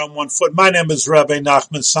On 1 foot. My name is Rabbi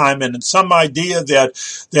Nachman Simon, and some idea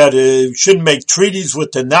that you shouldn't make treaties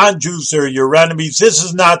with the non-Jews, they're your enemies. This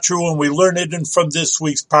is not true, and we learn it from this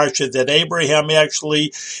week's parsha that Abraham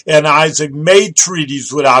actually and Isaac made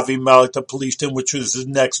treaties with Avimelech the Philistine, which was his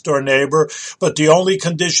next door neighbor. But the only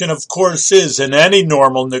condition, of course, is in any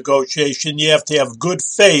normal negotiation, you have to have good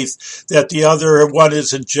faith that the other one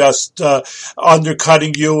isn't just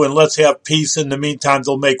undercutting you, and let's have peace. In the meantime,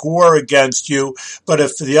 they'll make war against you. But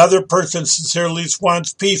if the other person sincerely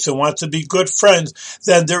wants peace and wants to be good friends,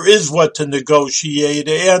 then there is what to negotiate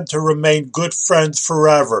and to remain good friends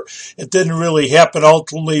forever. It didn't really happen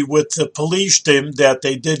ultimately with the Philistine, that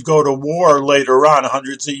they did go to war later on,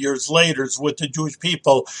 hundreds of years later, with the Jewish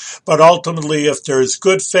people. But ultimately, if there is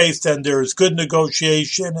good faith, then there is good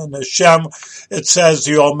negotiation, and Hashem, it says,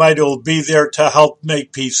 the Almighty will be there to help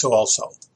make peace also.